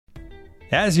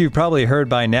As you've probably heard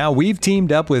by now, we've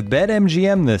teamed up with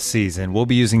BetMGM this season. We'll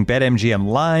be using BetMGM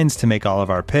lines to make all of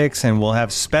our picks, and we'll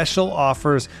have special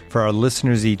offers for our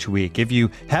listeners each week. If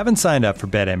you haven't signed up for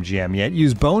BetMGM yet,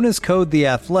 use bonus code The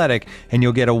Athletic, and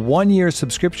you'll get a 1-year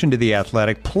subscription to The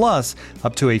Athletic, plus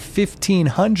up to a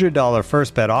 $1,500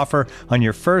 first bet offer on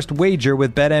your first wager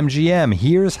with BetMGM.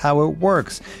 Here's how it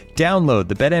works. Download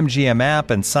the BetMGM app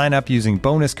and sign up using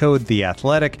bonus code The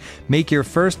Athletic. Make your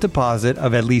first deposit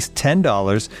of at least $10.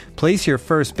 Place your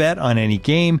first bet on any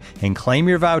game and claim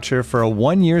your voucher for a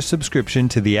 1-year subscription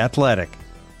to The Athletic.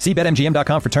 See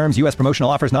BetMGM.com for terms. U.S. promotional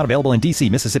offers not available in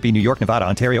D.C., Mississippi, New York, Nevada,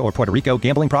 Ontario, or Puerto Rico.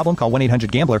 Gambling problem? Call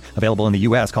 1-800-GAMBLER. Available in the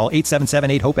U.S. Call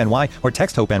 877-8-HOPE-NY or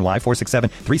text HOPE-NY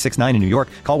 467-369 in New York.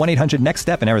 Call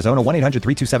 1-800-NEXT-STEP in Arizona.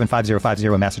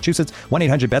 1-800-327-5050 in Massachusetts.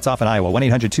 1-800-BETS-OFF in Iowa.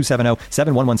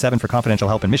 1-800-270-7117 for confidential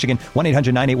help in Michigan.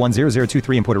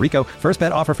 1-800-981-0023 in Puerto Rico. First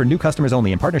bet offer for new customers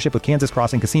only in partnership with Kansas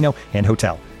Crossing Casino and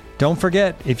Hotel. Don't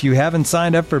forget, if you haven't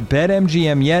signed up for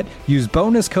BetMGM yet, use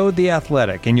bonus code The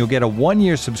Athletic, and you'll get a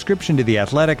 1-year subscription to The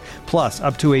Athletic, plus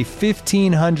up to a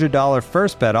 $1,500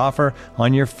 first bet offer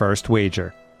on your first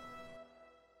wager.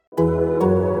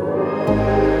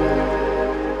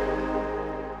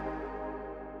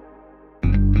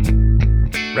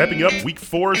 Wrapping up Week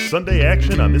 4 Sunday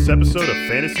action on this episode of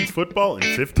Fantasy Football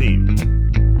in 15.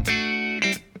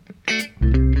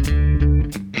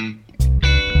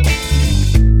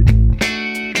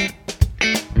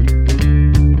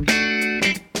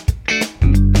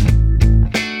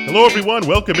 Hello, everyone.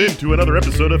 Welcome into another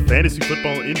episode of Fantasy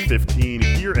Football in 15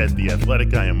 here at The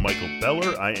Athletic. I am Michael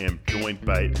Beller. I am joined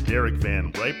by Derek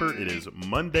Van Riper. It is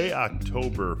Monday,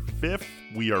 October 5th.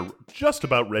 We are just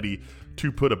about ready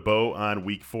to put a bow on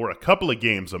Week 4. A couple of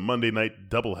games, a Monday night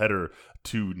doubleheader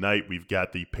tonight. We've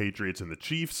got the Patriots and the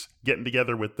Chiefs getting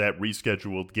together with that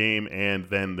rescheduled game, and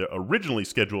then the originally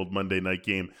scheduled Monday night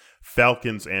game,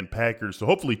 Falcons and Packers. So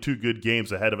hopefully 2 good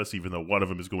games ahead of us, even though one of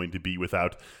them is going to be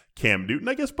without Cam Newton.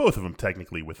 I guess both of them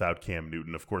technically without Cam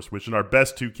Newton. Of course, wishing our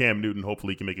best to Cam Newton.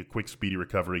 Hopefully he can make a quick, speedy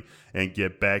recovery and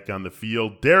get back on the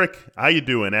field. Derek, how you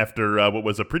doing after what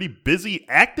was a pretty busy,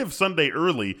 active Sunday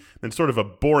early and sort of a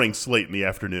boring slate in the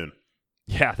afternoon?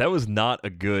 Yeah, that was not a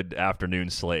good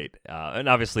afternoon slate. And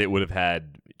obviously it would have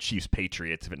had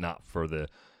Chiefs-Patriots if it not for the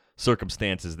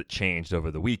circumstances that changed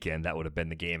over the weekend. That would have been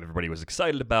the game everybody was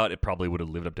excited about. It probably would have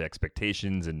lived up to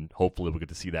expectations, and hopefully we'll get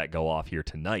to see that go off here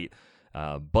tonight.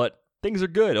 But things are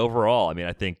good overall. I mean,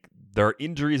 I think there are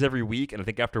injuries every week, and I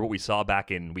think after what we saw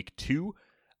back in Week 2,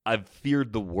 I've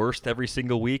feared the worst every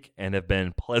single week and have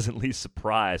been pleasantly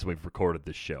surprised when we've recorded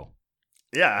this show.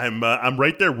 Yeah, I'm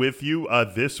right there with you.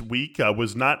 This week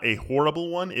was not a horrible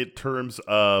one in terms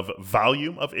of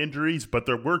volume of injuries, but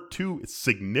there were 2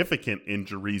 significant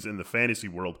injuries in the fantasy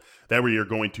world that we are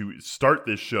going to start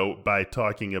this show by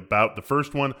talking about. The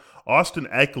first one, Austin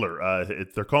Ekeler.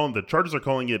 The Chargers are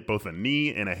calling it both a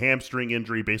knee and a hamstring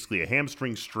injury, basically a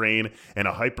hamstring strain and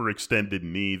a hyperextended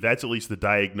knee. That's at least the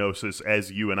diagnosis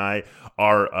as you and I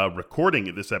are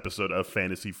recording this episode of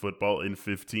Fantasy Football in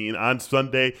 15. On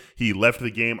Sunday, he left the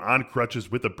game on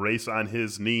crutches with a brace on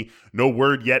his knee. No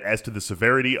word yet as to the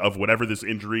severity of whatever this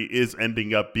injury is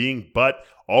ending up being, but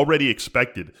already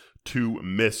expected to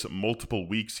miss multiple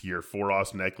weeks here for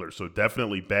Austin Ekeler. So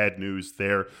definitely bad news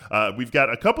there. We've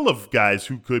got a couple of guys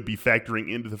who could be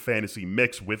factoring into the fantasy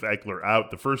mix with Ekeler out.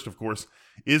 The first, of course,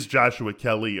 is Joshua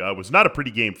Kelly. Was not a pretty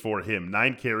game for him.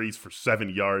 9 carries for 7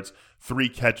 yards, 3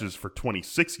 catches for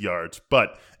 26 yards.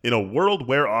 But in a world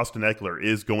where Austin Ekeler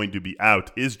is going to be out,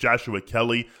 is Joshua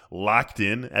Kelly locked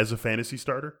in as a fantasy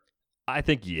starter? I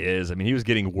think he is. I mean, he was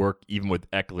getting work even with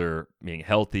Ekeler being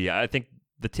healthy. I think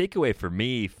the takeaway for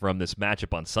me from this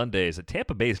matchup on Sunday is that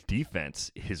Tampa Bay's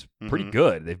defense is pretty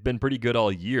good. They've been pretty good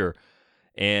all year.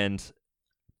 And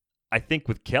I think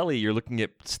with Kelly, you're looking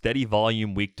at steady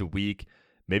volume week to week,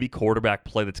 maybe quarterback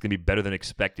play that's going to be better than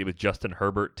expected with Justin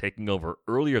Herbert taking over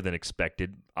earlier than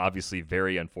expected. Obviously,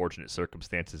 very unfortunate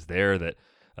circumstances there that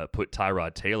put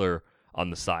Tyrod Taylor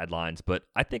on the sidelines. But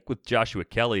I think with Joshua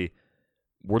Kelly,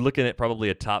 we're looking at probably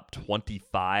a top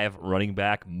 25 running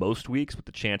back most weeks with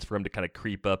the chance for him to kind of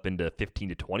creep up into 15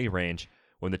 to 20 range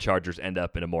when the Chargers end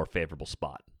up in a more favorable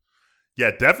spot.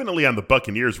 Yeah, definitely on the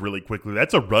Buccaneers really quickly.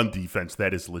 That's a run defense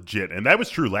that is legit. And that was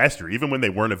true last year. Even when they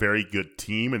weren't a very good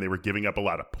team and they were giving up a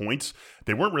lot of points,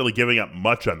 they weren't really giving up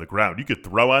much on the ground. You could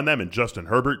throw on them, and Justin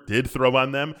Herbert did throw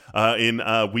on them in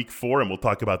Week 4, and we'll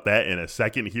talk about that in a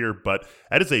second here. But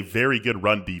that is a very good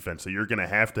run defense that you're going to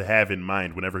have in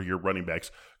mind whenever your running backs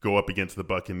go up against the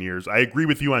Buccaneers. I agree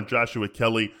with you on Joshua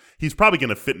Kelly. He's probably going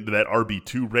to fit into that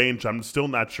RB2 range. I'm still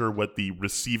not sure what the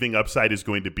receiving upside is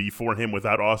going to be for him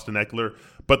without Austin Ekeler,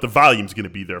 but the volume's going to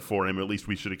be there for him. At least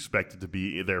we should expect it to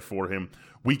be there for him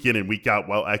week in and week out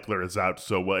while Eckler is out.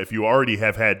 So if you already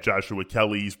have had Joshua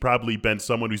Kelly, he's probably been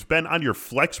someone who's been on your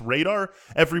flex radar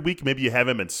every week. Maybe you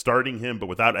haven't been starting him, but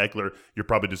without Eckler, you're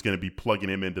probably just going to be plugging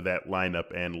him into that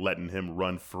lineup and letting him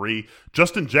run free.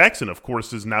 Justin Jackson, of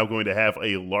course, is now going to have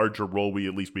a larger role, we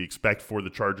expect, for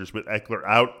the Chargers with Eckler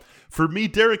out. For me,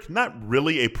 Derek, not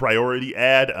really a priority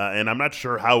ad, and I'm not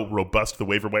sure how robust the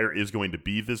waiver wire is going to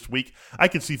be this week. I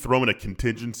could see throwing a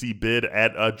contingency bid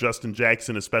at Justin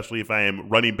Jackson, especially if I am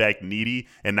running back needy,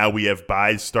 and now we have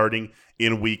buys starting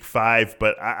in week 5,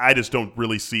 but I just don't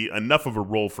really see enough of a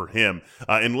role for him.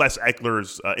 Unless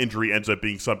Eckler's injury ends up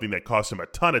being something that costs him a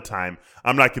ton of time,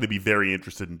 I'm not going to be very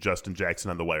interested in Justin Jackson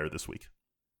on the wire this week.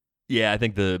 Yeah, I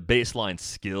think the baseline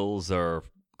skills are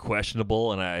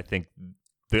questionable, and I think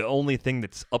the only thing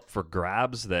that's up for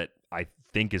grabs that I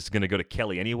think is going to go to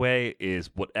Kelly anyway is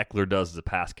what Eckler does as a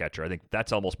pass catcher. I think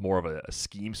that's almost more of a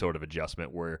scheme sort of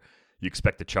adjustment where you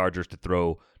expect the Chargers to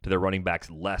throw to their running backs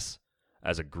less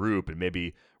as a group and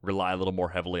maybe rely a little more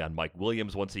heavily on Mike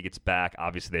Williams once he gets back.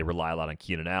 Obviously, they rely a lot on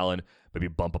Keenan Allen, maybe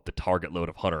bump up the target load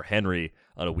of Hunter Henry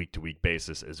on a week-to-week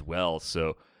basis as well.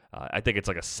 So I think it's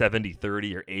like a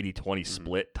 70-30 or 80-20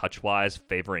 split touch-wise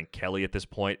favoring Kelly at this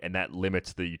point, and that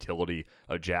limits the utility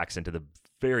of Jackson to the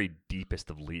very deepest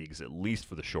of leagues, at least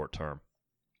for the short term.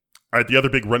 All right, the other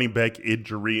big running back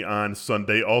injury on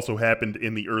Sunday also happened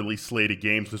in the early slate of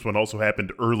games. This one also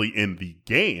happened early in the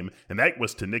game, and that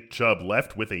was to Nick Chubb,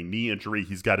 left with a knee injury.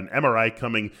 He's got an MRI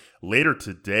coming later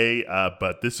today,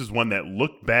 but this is one that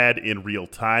looked bad in real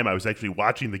time. I was actually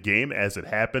watching the game as it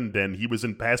happened, and he was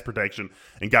in pass protection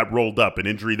and got rolled up, an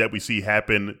injury that we see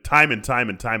happen time and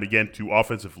time again to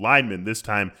offensive linemen. This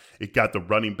time, it got the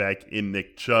running back in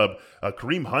Nick Chubb.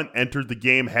 Kareem Hunt entered the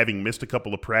game having missed a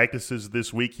couple of practices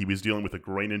this week. He was dealing with a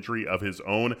groin injury of his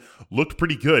own. Looked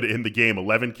pretty good in the game.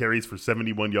 11 carries for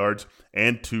 71 yards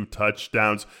and 2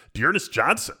 touchdowns. D'Ernest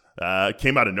Johnson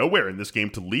came out of nowhere in this game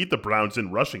to lead the Browns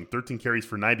in rushing. 13 carries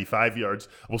for 95 yards.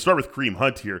 We'll start with Kareem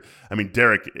Hunt here. I mean,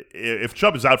 Derek, if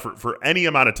Chubb is out for any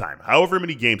amount of time, however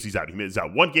many games he's out, he's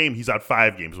out 1 game, he's out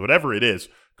 5 games, whatever it is,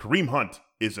 Kareem Hunt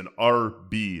is an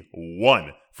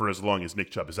RB1 for as long as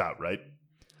Nick Chubb is out, right?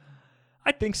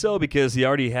 I think so, because he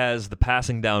already has the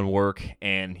passing down work,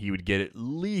 and he would get at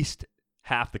least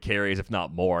half the carries, if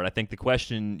not more. And I think the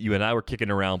question you and I were kicking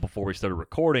around before we started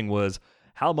recording was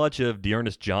how much of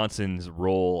D'Ernest Johnson's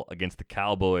role against the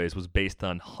Cowboys was based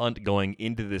on Hunt going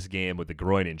into this game with a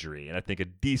groin injury. And I think a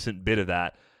decent bit of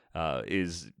that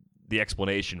is the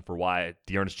explanation for why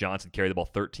D'Ernest Johnson carried the ball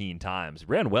 13 times. He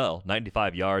ran well,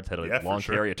 95 yards, had a long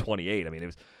carry of 28. I mean, it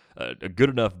was a good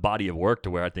enough body of work to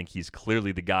where I think he's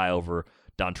clearly the guy over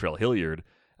Dontrell Hilliard.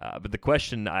 But the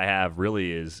question I have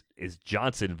really is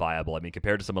Johnson viable? I mean,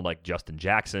 compared to someone like Justin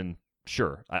Jackson,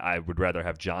 sure, I would rather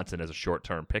have Johnson as a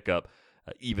short-term pickup,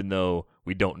 even though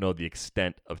we don't know the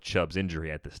extent of Chubb's injury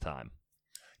at this time.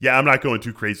 Yeah, I'm not going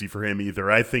too crazy for him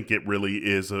either. I think it really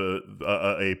is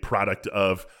a product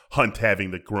of Hunt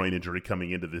having the groin injury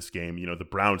coming into this game. You know, the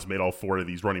Browns made all 4 of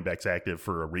these running backs active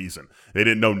for a reason. They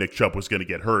didn't know Nick Chubb was going to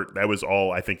get hurt. That was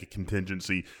all, I think, a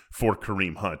contingency for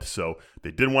Kareem Hunt. So they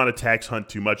didn't want to tax Hunt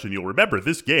too much. And you'll remember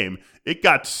this game, it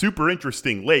got super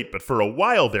interesting late. But for a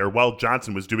while there, while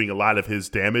Johnson was doing a lot of his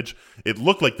damage, it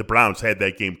looked like the Browns had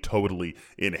that game totally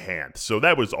in hand. So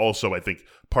that was also, I think,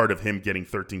 part of him getting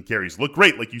 13 carries. Looked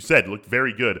great, like you said, looked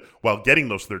very good while getting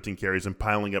those 13 carries and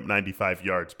piling up 95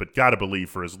 yards. But gotta believe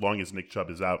for as long as Nick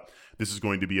Chubb is out, this is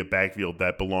going to be a backfield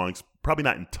that belongs probably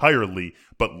not entirely,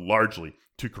 but largely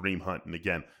to Kareem Hunt. And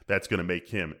again, that's going to make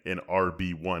him an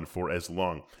RB1 for as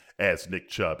long as Nick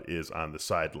Chubb is on the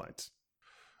sidelines.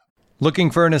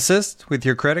 Looking for an assist with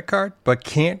your credit card, but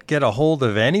can't get a hold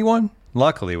of anyone?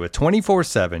 Luckily, with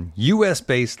 24/7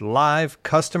 U.S.-based live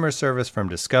customer service from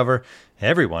Discover,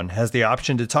 everyone has the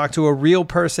option to talk to a real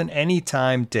person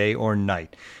anytime, day or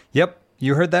night. Yep,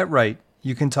 you heard that right.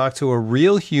 You can talk to a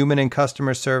real human in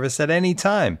customer service at any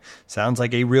time. Sounds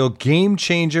like a real game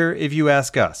changer if you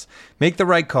ask us. Make the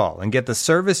right call and get the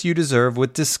service you deserve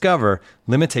with Discover.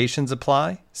 Limitations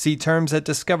apply. See terms at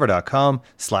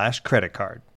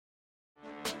discover.com/creditcard.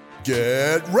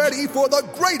 Get ready for the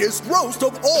greatest roast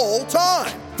of all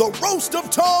time, the Roast of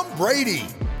Tom Brady,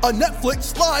 a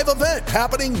Netflix live event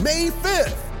happening May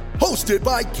 5th. Hosted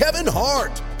by Kevin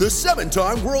Hart, the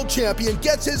 7-time world champion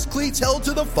gets his cleats held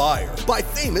to the fire by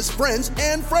famous friends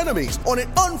and frenemies on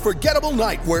an unforgettable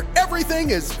night where everything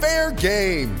is fair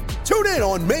game. Tune in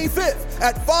on May 5th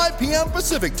at 5 p.m.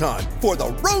 Pacific time for the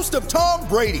Roast of Tom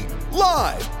Brady,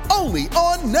 live only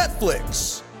on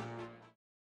Netflix.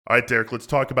 All right, Derek, let's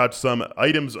talk about some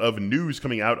items of news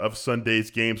coming out of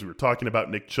Sunday's games. We were talking about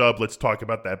Nick Chubb. Let's talk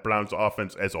about that Browns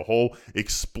offense as a whole,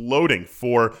 exploding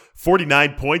for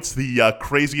 49 points, the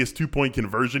craziest two-point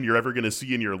conversion you're ever going to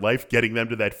see in your life, getting them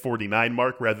to that 49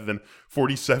 mark rather than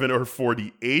 47 or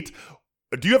 48.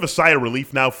 Do you have a sigh of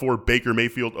relief now for Baker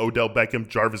Mayfield, Odell Beckham,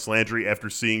 Jarvis Landry after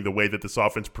seeing the way that this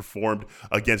offense performed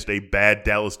against a bad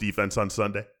Dallas defense on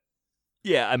Sunday?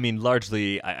 Yeah, I mean,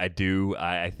 largely I do.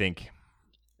 I think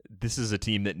this is a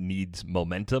team that needs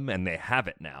momentum, and they have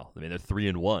it now. I mean, they're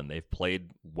 3-1. They've played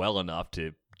well enough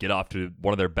to get off to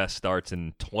one of their best starts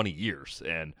in 20 years.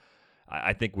 And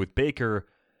I think with Baker,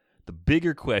 the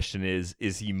bigger question is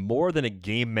he more than a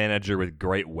game manager with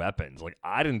great weapons? Like,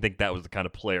 I didn't think that was the kind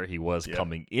of player he was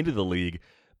coming into the league.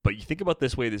 But you think about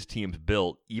this way this team's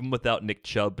built, even without Nick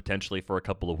Chubb potentially for a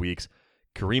couple of weeks,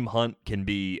 Kareem Hunt can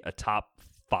be a top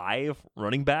 5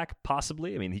 running back,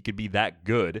 possibly. I mean, he could be that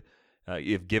good.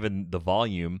 If given the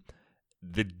volume.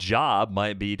 The job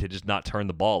might be to just not turn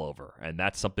the ball over, and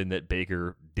that's something that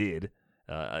Baker did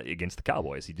against the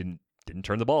Cowboys. He didn't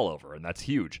turn the ball over, and that's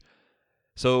huge.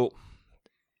 So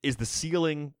is the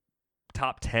ceiling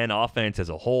top 10 offense as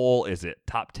a whole? Is it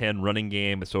top 10 running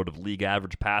game, a sort of league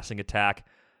average passing attack?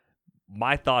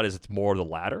 My thought is it's more the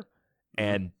latter,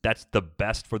 and that's the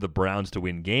best for the Browns to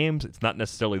win games. It's not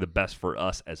necessarily the best for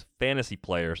us as fantasy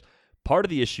players. Part of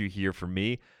the issue here for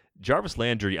me, Jarvis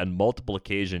Landry on multiple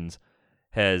occasions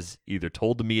has either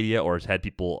told the media or has had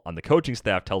people on the coaching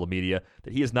staff tell the media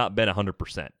that he has not been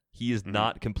 100%. He is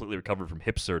not completely recovered from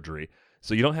hip surgery.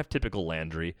 So you don't have typical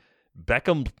Landry.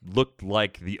 Beckham looked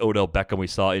like the Odell Beckham we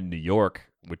saw in New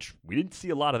York, which we didn't see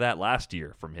a lot of that last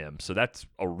year from him. So that's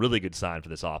a really good sign for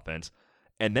this offense.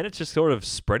 And then it's just sort of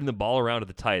spreading the ball around to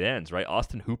the tight ends, right?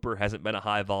 Austin Hooper hasn't been a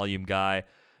high-volume guy.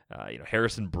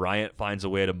 Harrison Bryant finds a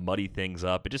way to muddy things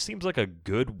up. It just seems like a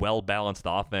good, well-balanced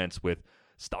offense with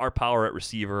star power at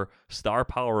receiver, star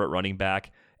power at running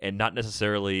back, and not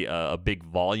necessarily a big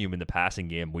volume in the passing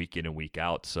game week in and week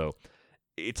out. So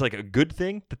it's like a good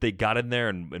thing that they got in there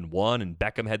and won, and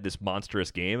Beckham had this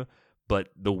monstrous game. But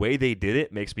the way they did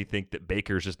it makes me think that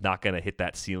Baker's just not going to hit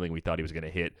that ceiling we thought he was going to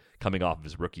hit coming off of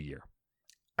his rookie year.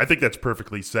 I think that's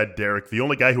perfectly said, Derek. The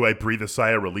only guy who I breathe a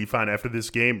sigh of relief on after this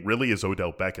game really is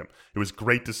Odell Beckham. It was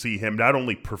great to see him not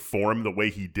only perform the way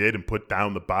he did and put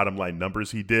down the bottom line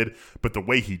numbers he did, but the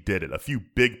way he did it. A few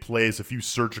big plays, a few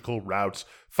surgical routes,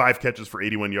 5 catches for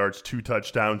 81 yards, 2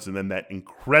 touchdowns, and then that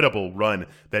incredible run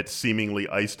that seemingly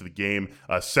iced the game,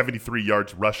 73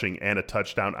 yards rushing and a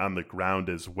touchdown on the ground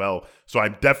as well. So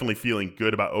I'm definitely feeling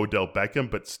good about Odell Beckham,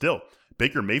 but still,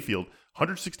 Baker Mayfield,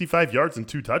 165 yards and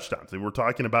 2 touchdowns. And we're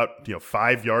talking about,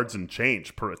 5 yards and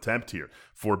change per attempt here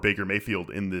for Baker Mayfield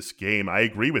in this game. I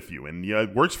agree with you. And,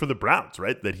 it works for the Browns,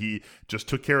 right? That he just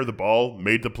took care of the ball,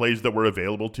 made the plays that were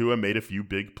available to him, made a few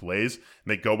big plays, and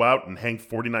they go out and hang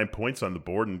 49 points on the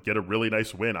board and get a really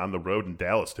nice win on the road in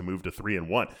Dallas to move to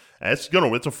 3-1. It's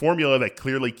a formula that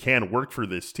clearly can work for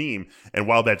this team. And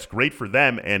while that's great for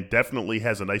them and definitely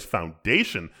has a nice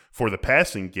foundation for the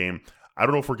passing game, I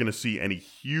don't know if we're going to see any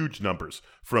huge numbers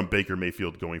from Baker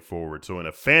Mayfield going forward. So in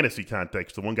a fantasy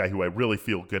context, the one guy who I really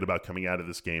feel good about coming out of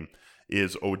this game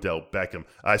is Odell Beckham.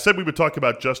 I said we would talk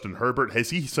about Justin Herbert. Has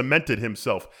he cemented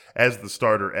himself as the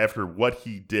starter after what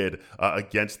he did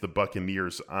against the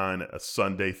Buccaneers on a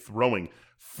Sunday, throwing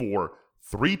for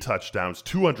 3 touchdowns,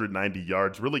 290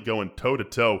 yards, really going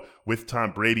toe-to-toe with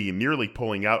Tom Brady and nearly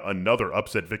pulling out another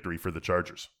upset victory for the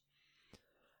Chargers?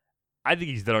 I think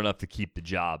he's done enough to keep the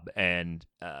job, and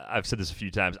I've said this a few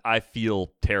times. I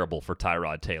feel terrible for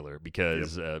Tyrod Taylor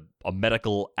because a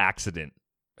medical accident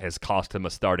has cost him a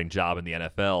starting job in the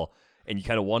NFL, and you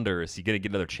kind of wonder, is he going to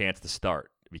get another chance to start?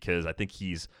 Because I think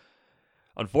he's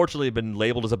unfortunately been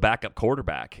labeled as a backup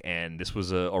quarterback, and this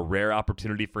was a rare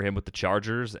opportunity for him with the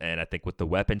Chargers, and I think with the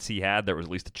weapons he had, there was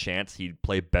at least a chance he'd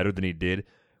play better than he did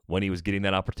when he was getting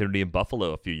that opportunity in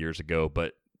Buffalo a few years ago,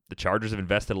 but the Chargers have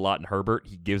invested a lot in Herbert.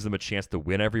 He gives them a chance to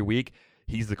win every week.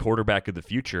 He's the quarterback of the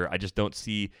future. I just don't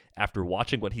see, after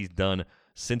watching what he's done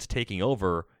since taking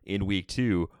over in week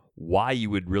 2, why you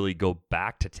would really go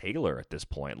back to Taylor at this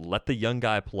point. Let the young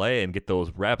guy play and get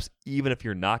those reps, even if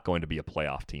you're not going to be a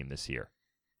playoff team this year.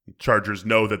 Chargers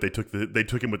know that they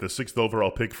took him with the 6th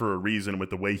overall pick for a reason. With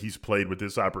the way he's played with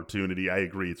this opportunity, I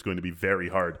agree it's going to be very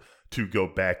hard to go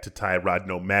back to Tyrod,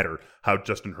 no matter how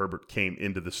Justin Herbert came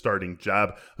into the starting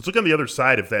job. Let's look on the other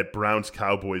side of that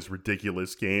Browns-Cowboys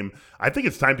ridiculous game. I think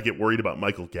it's time to get worried about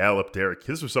Michael Gallup, Derek.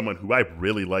 This was someone who I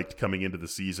really liked coming into the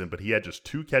season, but he had just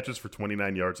 2 catches for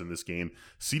 29 yards in this game.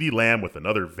 CeeDee Lamb with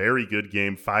another very good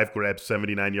game, 5 grabs,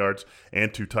 79 yards,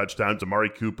 and 2 touchdowns. Amari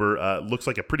Cooper looks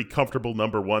like a pretty comfortable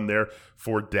number 1 there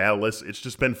for Dallas. It's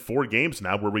just been 4 games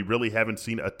now where we really haven't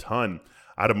seen a ton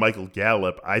out of Michael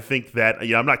Gallup. I think that,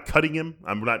 I'm not cutting him.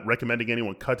 I'm not recommending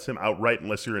anyone cuts him outright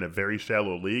unless you're in a very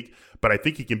shallow league, but I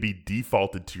think he can be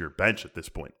defaulted to your bench at this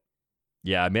point.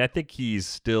 Yeah, I mean, I think he's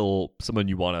still someone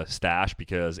you want to stash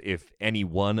because if any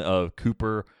one of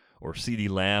Cooper or CeeDee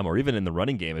Lamb or even in the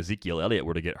running game, Ezekiel Elliott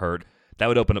were to get hurt, that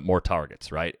would open up more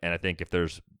targets, right? And I think if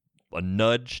there's a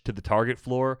nudge to the target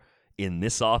floor in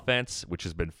this offense, which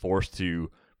has been forced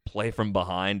to play from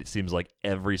behind, it seems like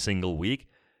every single week,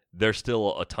 there's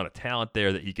still a ton of talent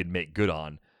there that he could make good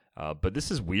on. But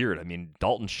this is weird. I mean,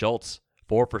 Dalton Schultz,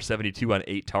 4 for 72 on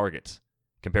 8 targets,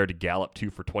 compared to Gallup,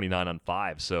 2 for 29 on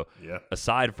 5. So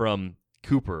aside from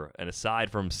Cooper and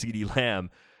aside from CeeDee Lamb,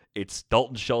 it's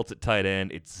Dalton Schultz at tight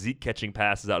end. It's Zeke catching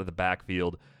passes out of the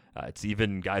backfield. It's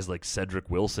even guys like Cedric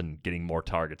Wilson getting more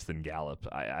targets than Gallup.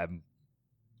 I'm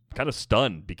kind of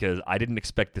stunned because I didn't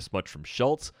expect this much from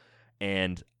Schultz,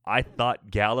 and I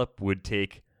thought Gallup would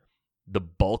take the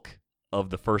bulk of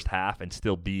the first half and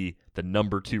still be the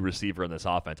number 2 receiver in this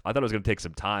offense. I thought it was going to take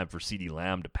some time for CeeDee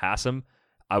Lamb to pass him.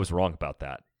 I was wrong about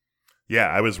that. Yeah,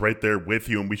 I was right there with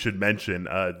you, and we should mention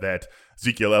that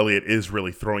Ezekiel Elliott is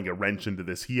really throwing a wrench into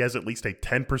this. He has at least a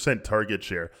 10% target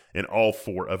share in all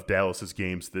 4 of Dallas's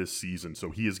games this season, so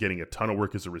he is getting a ton of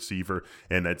work as a receiver,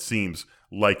 and it seems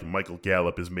like Michael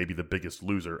Gallup is maybe the biggest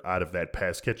loser out of that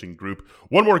pass-catching group.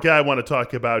 One more guy I want to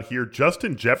talk about here,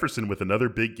 Justin Jefferson with another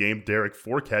big game. Derek,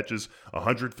 4 catches,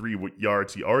 103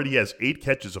 yards. He already has 8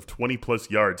 catches of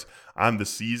 20-plus yards on the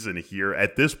season here.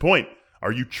 At this point,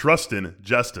 are you trusting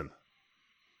Justin?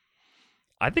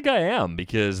 I think I am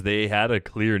because they had a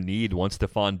clear need once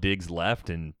Stephon Diggs left,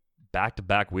 and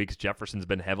back-to-back weeks, Jefferson's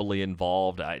been heavily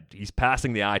involved. He's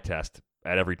passing the eye test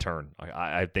at every turn.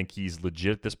 I think he's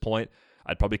legit at this point.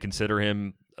 I'd probably consider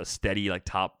him a steady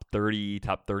top 30,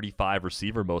 top 35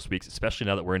 receiver most weeks, especially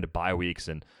now that we're into bye weeks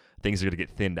and things are going to get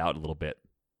thinned out a little bit.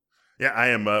 Yeah, I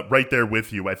am right there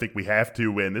with you. I think we have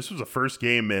to win. This was the first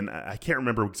game, and I can't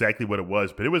remember exactly what it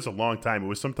was, but it was a long time. It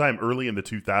was sometime early in the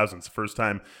 2000s, first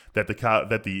time that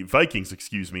the Vikings,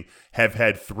 have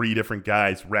had 3 different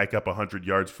guys rack up 100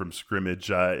 yards from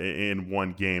scrimmage in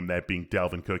one game, that being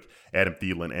Dalvin Cook, Adam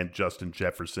Thielen, and Justin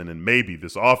Jefferson. And maybe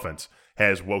this offense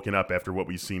has woken up after what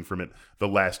we've seen from it the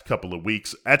last couple of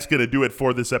weeks. That's going to do it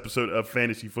for this episode of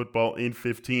Fantasy Football in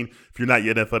 15. If you're not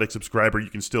yet an Athletic subscriber, you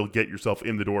can still get yourself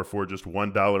in the door for just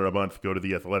 $1 a month. Go to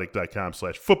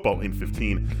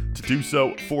theathletic.com/footballinfifteen to do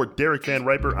so. For Derek Van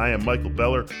Riper, I am Michael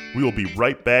Beller. We will be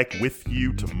right back with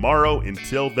you tomorrow.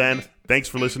 Until then, thanks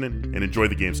for listening and enjoy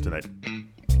the games tonight.